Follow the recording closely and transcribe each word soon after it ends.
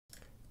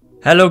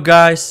Hello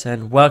guys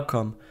and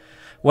welcome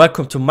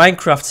to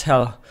Minecraft's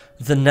hell,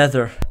 the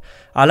Nether.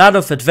 A lot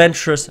of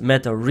adventurers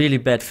met a really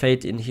bad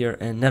fate in here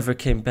and never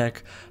came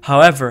back.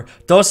 However,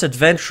 those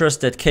adventurers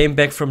that came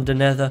back from the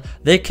Nether,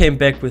 they came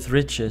back with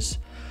riches.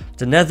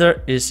 The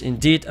Nether is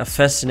indeed a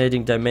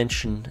fascinating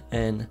dimension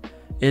and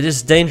it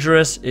is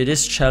dangerous, it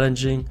is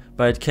challenging,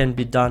 but it can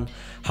be done.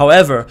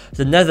 However,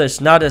 the Nether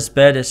is not as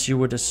bad as you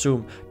would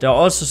assume. There are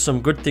also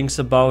some good things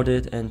about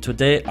it, and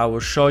today I will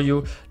show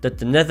you that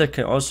the Nether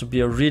can also be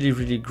a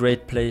really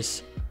great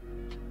place.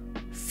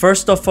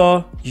 First of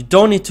all, you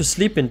don't need to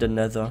sleep in the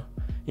Nether.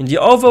 In the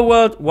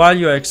overworld, while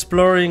you're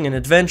exploring and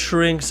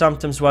adventuring,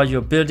 sometimes while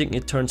you're building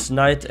it turns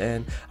night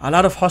and a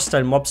lot of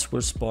hostile mobs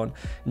will spawn.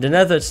 In the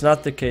Nether it's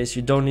not the case,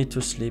 you don't need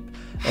to sleep.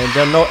 And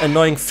there are no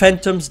annoying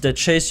phantoms that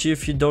chase you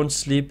if you don't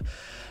sleep.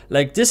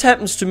 Like, this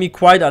happens to me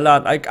quite a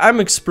lot. Like, I'm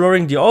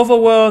exploring the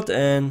overworld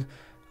and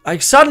I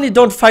suddenly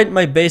don't find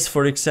my base,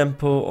 for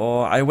example,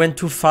 or I went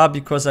too far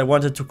because I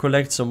wanted to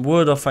collect some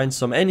wood or find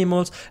some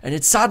animals, and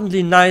it's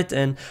suddenly night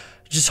and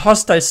just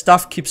hostile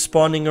stuff keeps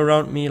spawning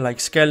around me, like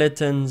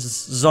skeletons,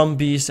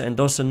 zombies, and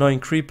those annoying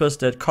creepers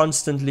that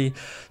constantly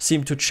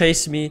seem to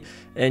chase me.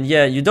 And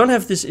yeah, you don't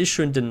have this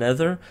issue in the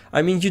Nether.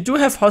 I mean, you do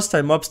have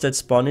hostile mobs that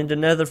spawn in the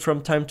Nether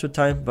from time to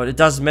time, but it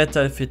doesn't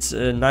matter if it's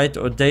night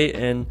or day,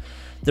 and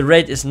the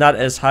rate is not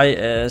as high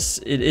as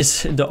it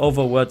is in the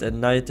overworld at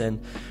night.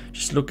 And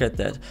just look at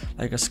that,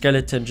 like a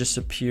skeleton just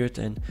appeared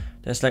and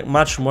there's like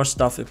much more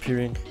stuff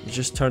appearing. It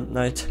just turned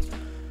night.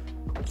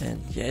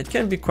 And yeah, it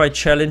can be quite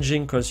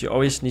challenging because you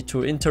always need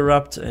to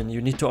interrupt and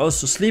you need to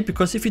also sleep,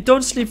 because if you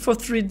don't sleep for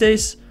 3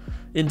 days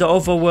in the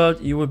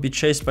overworld, you will be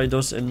chased by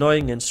those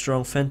annoying and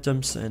strong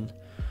phantoms. And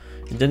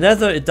in the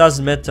Nether, it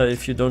doesn't matter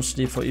if you don't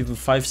sleep for even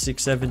 5,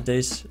 6, 7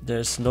 days.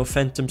 There's no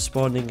phantom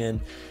spawning, and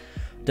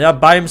there are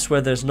biomes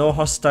where there's no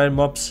hostile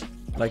mobs,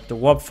 like the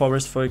warp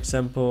forest, for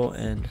example.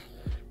 And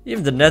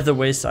even the Nether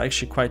ways are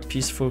actually quite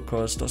peaceful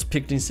because those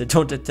piglins, they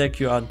don't attack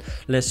you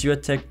unless you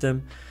attack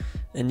them.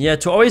 And yeah,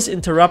 to always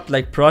interrupt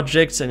like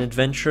projects and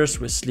adventures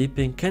with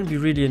sleeping can be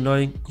really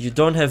annoying. You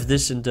don't have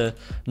this in the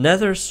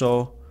Nether,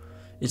 so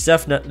it's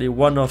definitely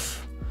one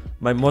of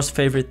my most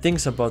favorite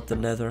things about the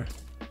Nether.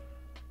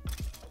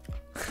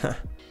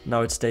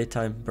 Now it's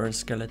daytime, burn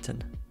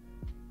skeleton.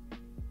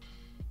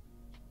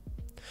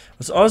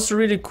 What's also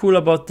really cool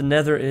about the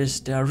Nether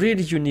is there are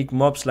really unique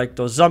mobs like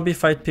those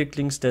zombified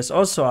piglins. There's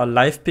also a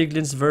live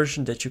piglins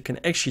version that you can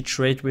actually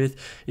trade with.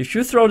 If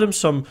you throw them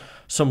some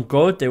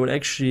gold, they will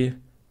actually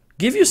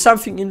give you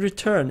something in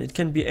return. It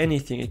can be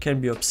anything. It can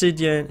be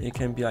obsidian, it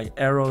can be like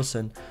arrows,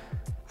 and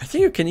I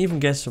think you can even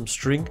get some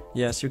string.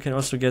 Yes, you can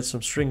also get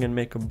some string and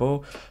make a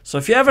bow. So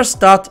if you ever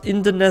start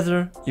in the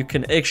Nether, you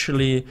can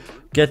actually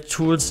get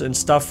tools and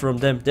stuff from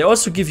them. They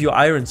also give you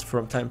irons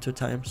from time to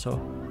time.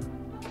 So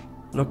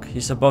look,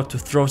 he's about to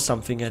throw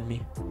something at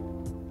me.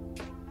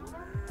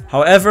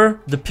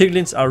 However, the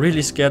piglins are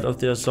really scared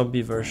of their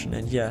zombie version.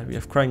 And yeah, we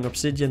have crying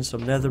obsidian,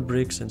 some nether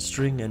bricks and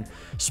string and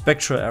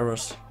spectral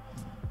arrows.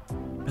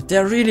 But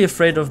they're really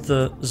afraid of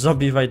the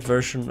zombified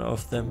version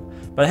of them.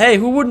 But hey,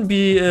 who wouldn't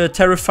be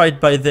terrified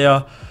by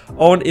their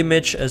own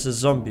image as a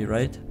zombie,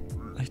 right?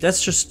 Like,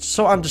 that's just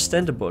so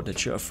understandable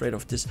that you're afraid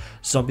of this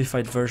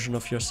zombified version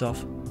of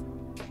yourself.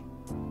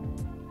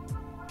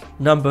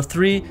 Number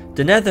 3,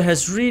 the Nether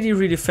has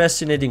really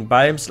fascinating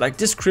biomes, like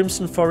this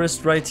crimson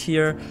forest right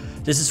here.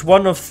 This is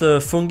one of the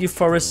fungi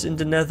forests in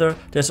the Nether.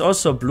 There's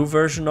also a blue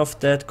version of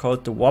that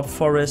called the warp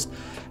forest,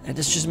 and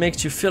this just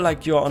makes you feel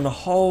like you're on a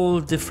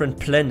whole different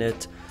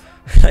planet.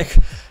 Like,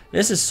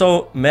 this is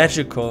so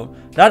magical.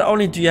 Not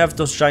only do you have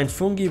those giant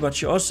fungi,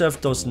 but you also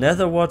have those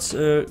nether warts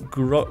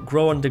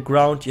grow on the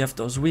ground. You have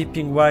those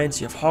weeping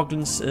vines, you have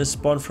hoglins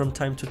spawn from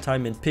time to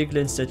time, and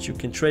piglins that you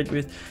can trade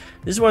with.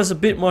 This one is a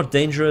bit more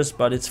dangerous,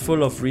 but it's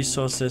full of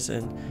resources,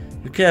 and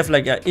you can have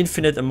like an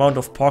infinite amount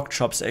of pork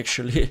chops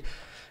actually.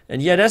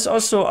 And yeah, there's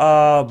also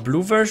a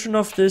blue version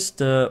of this,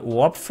 the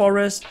warp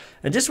forest,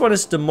 and this one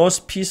is the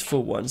most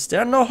peaceful ones. There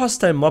are no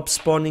hostile mobs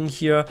spawning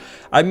here.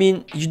 I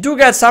mean, you do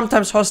get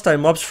sometimes hostile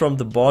mobs from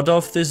the border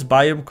of this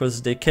biome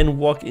because they can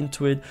walk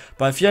into it,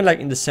 but if you're like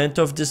in the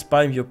center of this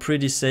biome, you're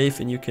pretty safe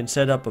and you can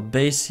set up a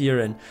base here,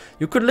 and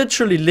you could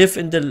literally live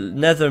in the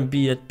Nether and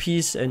be at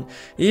peace. And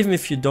even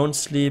if you don't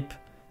sleep,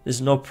 there's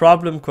no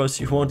problem because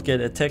you won't get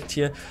attacked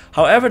here.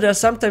 However, there are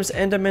sometimes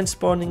endermen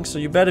spawning, so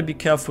you better be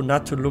careful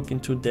not to look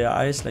into their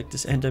eyes, like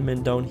this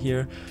enderman down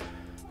here.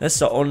 That's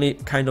the only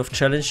kind of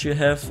challenge you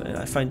have, and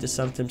I find this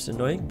sometimes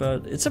annoying,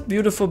 but it's a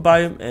beautiful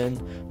biome,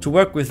 and to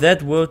work with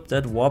that wood,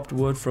 that warped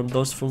wood from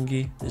those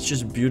fungi, it's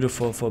just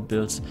beautiful for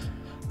builds.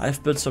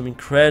 I've built some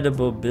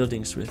incredible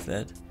buildings with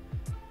that.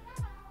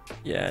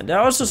 Yeah, and there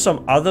are also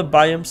some other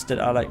biomes that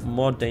are like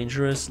more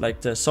dangerous,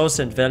 like the Soul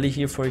Sand Valley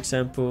here, for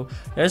example.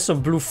 There's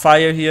some blue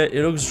fire here.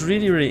 It looks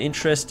really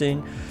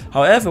interesting.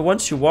 However,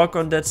 once you walk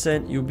on that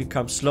sand, you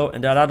become slow,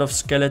 and there are a lot of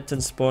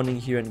skeletons spawning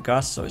here in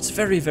ghasts, so it's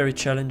very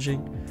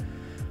challenging.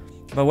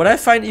 But what I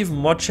find even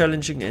more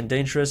challenging and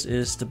dangerous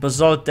is the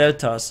basalt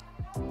deltas.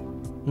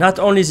 Not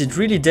only is it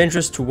really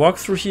dangerous to walk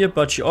through here,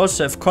 but you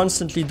also have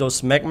constantly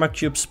those magma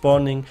cubes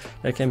spawning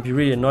that can be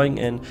really annoying,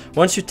 and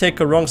once you take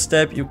a wrong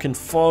step you can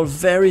fall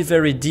very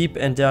very deep,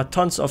 and there are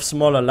tons of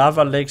smaller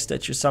lava lakes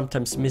that you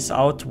sometimes miss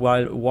out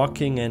while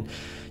walking, and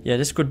yeah,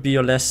 this could be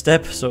your last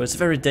step, so it's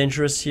very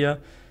dangerous here.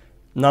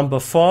 Number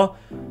 4,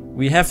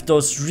 we have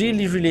those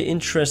really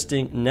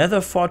interesting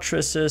nether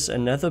fortresses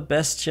and nether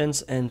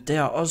bastions, and they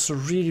are also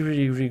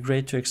really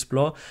great to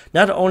explore.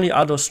 Not only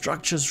are those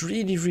structures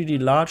really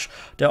large,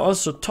 there are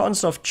also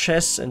tons of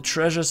chests and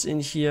treasures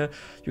in here.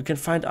 You can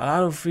find a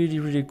lot of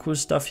really cool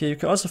stuff here. You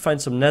can also find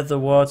some nether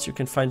warts, you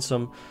can find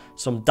some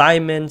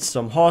diamonds,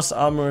 some horse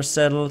armor,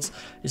 saddles.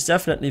 It's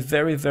definitely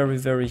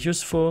very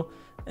useful.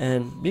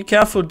 And be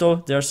careful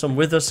though, there are some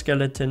wither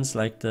skeletons,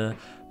 like the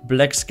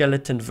black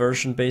skeleton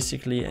version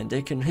basically, and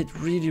they can hit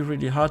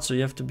really hard, so you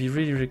have to be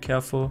really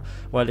careful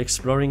while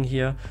exploring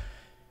here.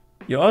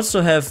 You also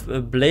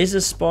have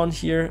blazes spawn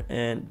here,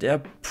 and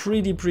they're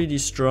pretty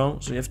strong,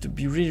 so you have to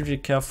be really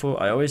careful.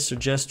 I always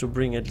suggest to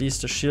bring at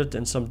least a shield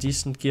and some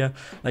decent gear,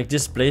 like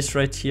this blaze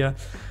right here.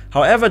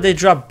 However, they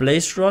drop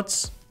blaze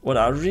rods, what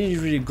are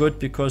really good,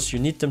 because you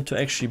need them to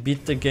actually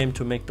beat the game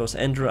to make those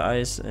ender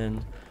eyes.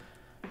 And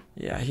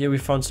yeah, here we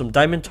found some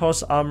diamond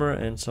horse armor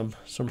and some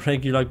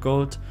regular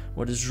gold,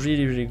 what is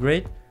really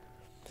great.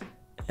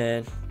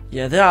 And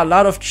yeah, there are a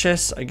lot of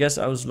chests. I guess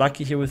I was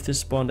lucky here with this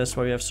spawn, that's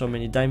why we have so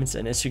many diamonds.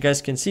 And as you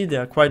guys can see,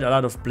 there are quite a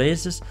lot of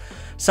blazes.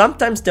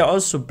 Sometimes there are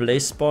also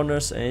blaze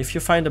spawners, and if you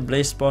find a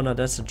blaze spawner,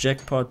 that's a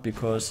jackpot,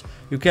 because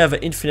you can have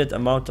an infinite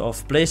amount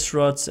of blaze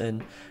rods,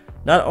 and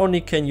not only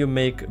can you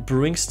make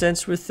brewing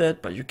stands with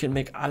that, but you can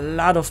make a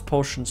lot of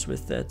potions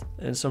with that,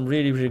 and some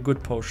really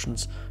good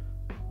potions.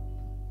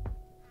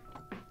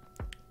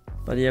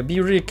 But yeah, be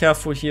really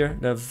careful here.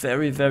 They're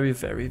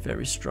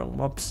very strong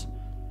mobs.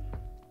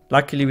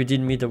 Luckily we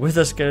didn't meet a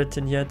wither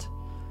skeleton yet.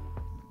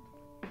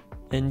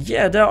 And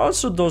yeah, there are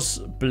also those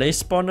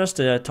blaze spawners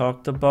that I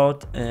talked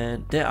about,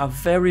 and they are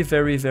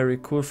very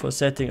cool for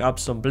setting up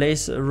some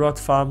blaze rod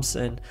farms,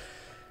 and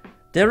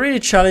they're really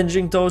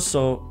challenging though,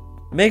 so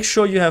make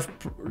sure you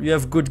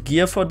have good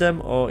gear for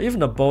them, or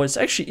even a bow. It's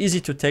actually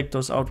easy to take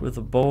those out with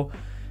a bow,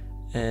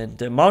 and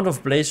the amount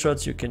of blaze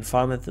rods you can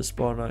farm at the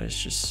spawner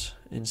is just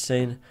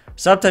insane.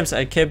 Sometimes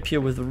I camp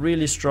here with a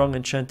really strong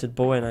enchanted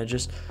bow, and I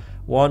just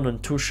 1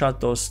 and 2 shot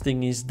those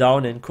thingies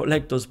down and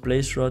collect those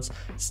blaze rods.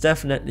 It's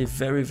definitely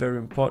very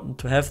important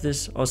to have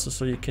this, also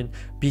so you can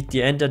beat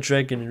the ender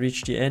dragon and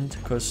reach the end,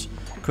 because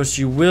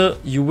you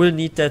will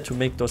need that to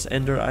make those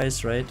ender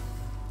eyes, right?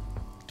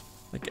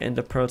 Like,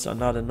 ender pearls are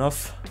not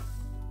enough,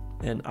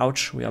 and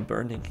ouch, we are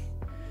burning.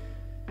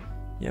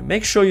 Yeah,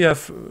 make sure you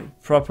have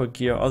proper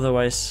gear,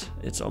 otherwise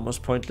it's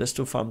almost pointless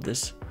to farm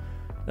this.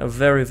 They're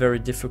very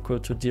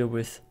difficult to deal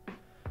with.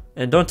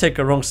 And don't take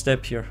a wrong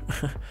step here.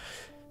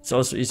 It's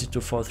also easy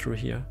to fall through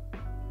here.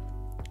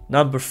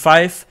 Number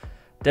 5,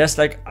 there's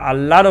like a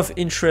lot of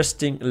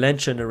interesting land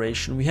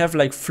generation. We have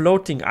like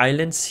floating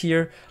islands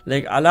here.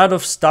 Like, a lot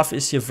of stuff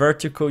is here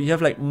vertical. You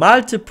have like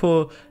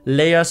multiple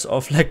layers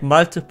of like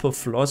multiple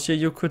floors here,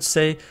 you could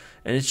say.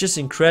 And it's just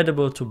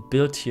incredible to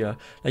build here.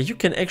 Like, you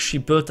can actually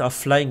build a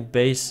flying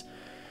base.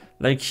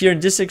 Like here in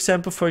this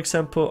example, for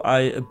example,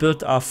 I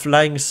built a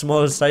flying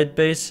small side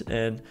base,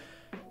 and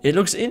it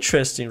looks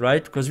interesting,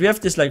 right? Because we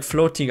have this like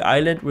floating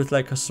island with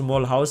like a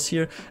small house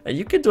here, and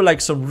you can do like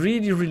some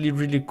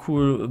really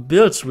cool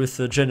builds with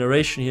the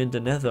generation here in the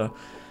nether.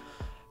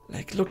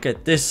 Like, look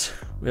at this.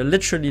 We're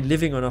literally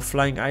living on a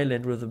flying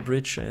island with a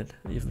bridge, and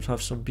we even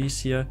have some bees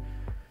here.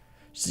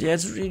 So yeah,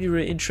 it's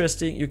really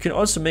interesting. You can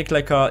also make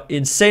like a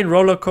insane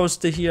roller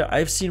coaster here.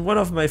 I've seen one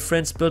of my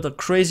friends build a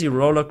crazy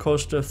roller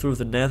coaster through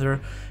the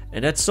nether,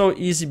 and that's so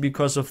easy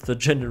because of the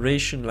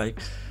generation. Like,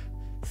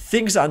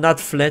 things are not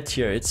flat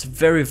here, it's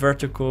very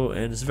vertical,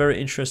 and it's very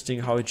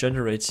interesting how it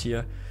generates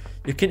here.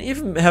 You can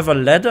even have a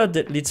ladder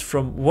that leads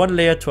from one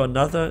layer to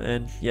another,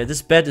 and yeah,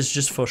 this bed is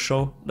just for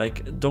show.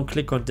 Like, don't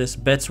click on this,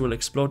 beds will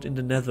explode in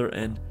the nether,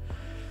 and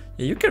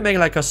yeah, you can make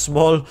like a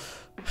small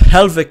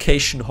hell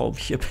vacation home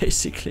here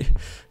basically.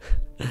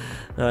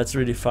 No, it's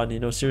really fun, you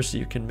know, seriously,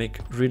 you can make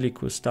really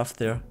cool stuff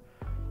there.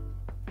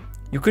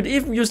 You could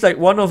even use like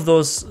one of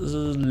those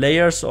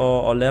layers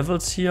or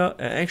levels here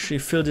and actually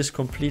fill this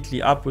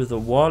completely up with a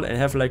wall and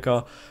have like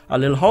a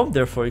little home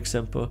there, for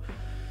example.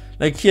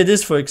 Like here,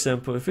 this for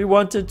example, if we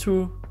wanted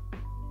to,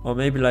 or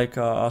maybe like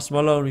a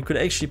smaller one, we could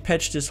actually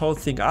patch this whole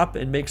thing up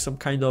and make some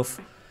kind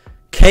of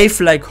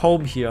cave-like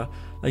home here.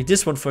 Like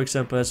this one, for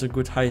example, has a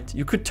good height.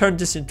 You could turn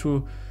this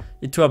into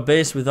a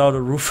base without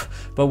a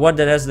roof, but one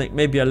that has like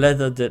maybe a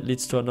ladder that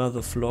leads to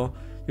another floor.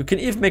 You can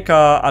even make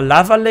a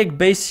lava lake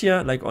base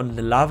here, like on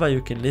the lava,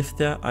 you can live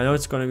there. I know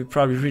it's gonna be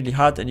probably really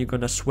hot and you're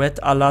gonna sweat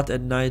a lot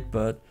at night,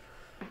 but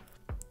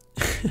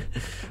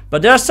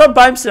but there are some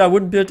biomes that I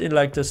wouldn't build in,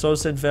 like the Soul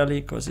Sand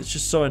Valley, because it's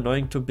just so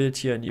annoying to build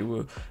here, and you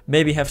will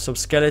maybe have some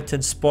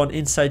skeletons spawn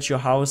inside your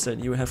house,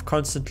 and you have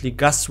constantly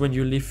gusts when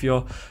you leave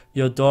your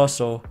door.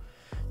 So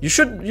you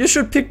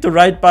should pick the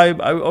right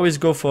biome. I always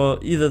go for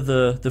either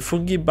the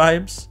fungi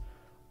biomes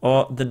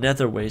or the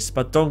Nether ways,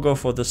 but don't go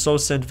for the Soul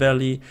Sand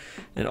Valley,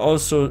 and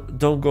also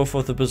don't go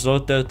for the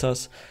Basalt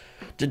Deltas.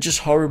 They're just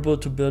horrible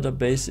to build a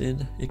base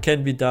in. It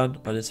can be done,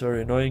 but it's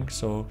very annoying.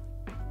 So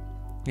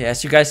yeah,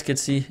 as you guys can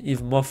see,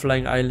 even more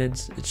flying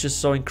islands. It's just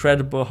so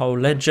incredible how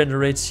land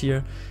generates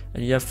here,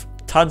 and you have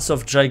tons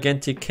of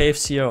gigantic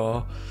caves here,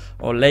 or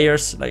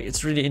layers. Like,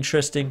 it's really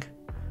interesting.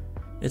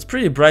 It's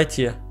pretty bright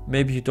here.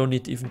 Maybe you don't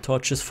need even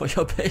torches for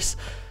your base.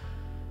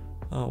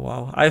 Oh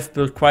wow, I've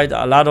built quite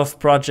a lot of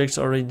projects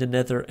already in the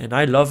Nether, and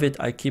I love it.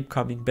 I keep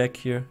coming back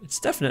here. It's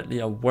definitely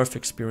a worth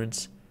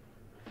experience.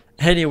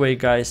 Anyway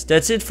guys,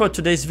 that's it for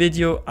today's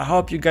video. I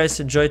hope you guys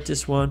enjoyed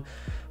this one.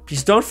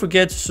 Please don't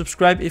forget to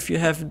subscribe if you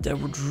haven't. That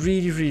would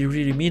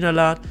really mean a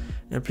lot.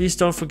 And please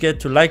don't forget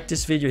to like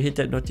this video, hit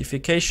that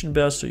notification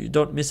bell so you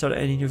don't miss out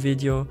any new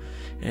video.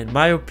 In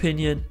my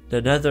opinion,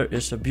 the Nether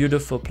is a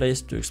beautiful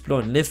place to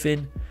explore and live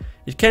in.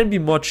 It can be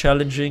more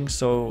challenging,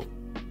 so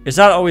it's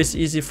not always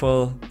easy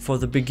for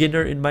the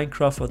beginner in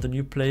Minecraft or the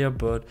new player,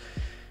 but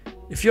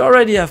if you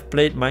already have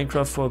played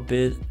Minecraft for a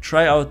bit,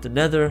 try out the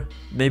Nether,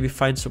 maybe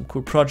find some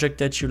cool project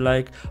that you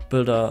like,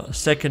 build a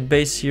second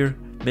base here,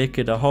 make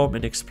it a home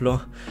and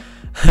explore.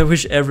 I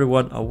wish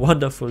everyone a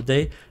wonderful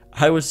day.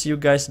 I will see you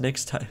guys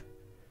next time.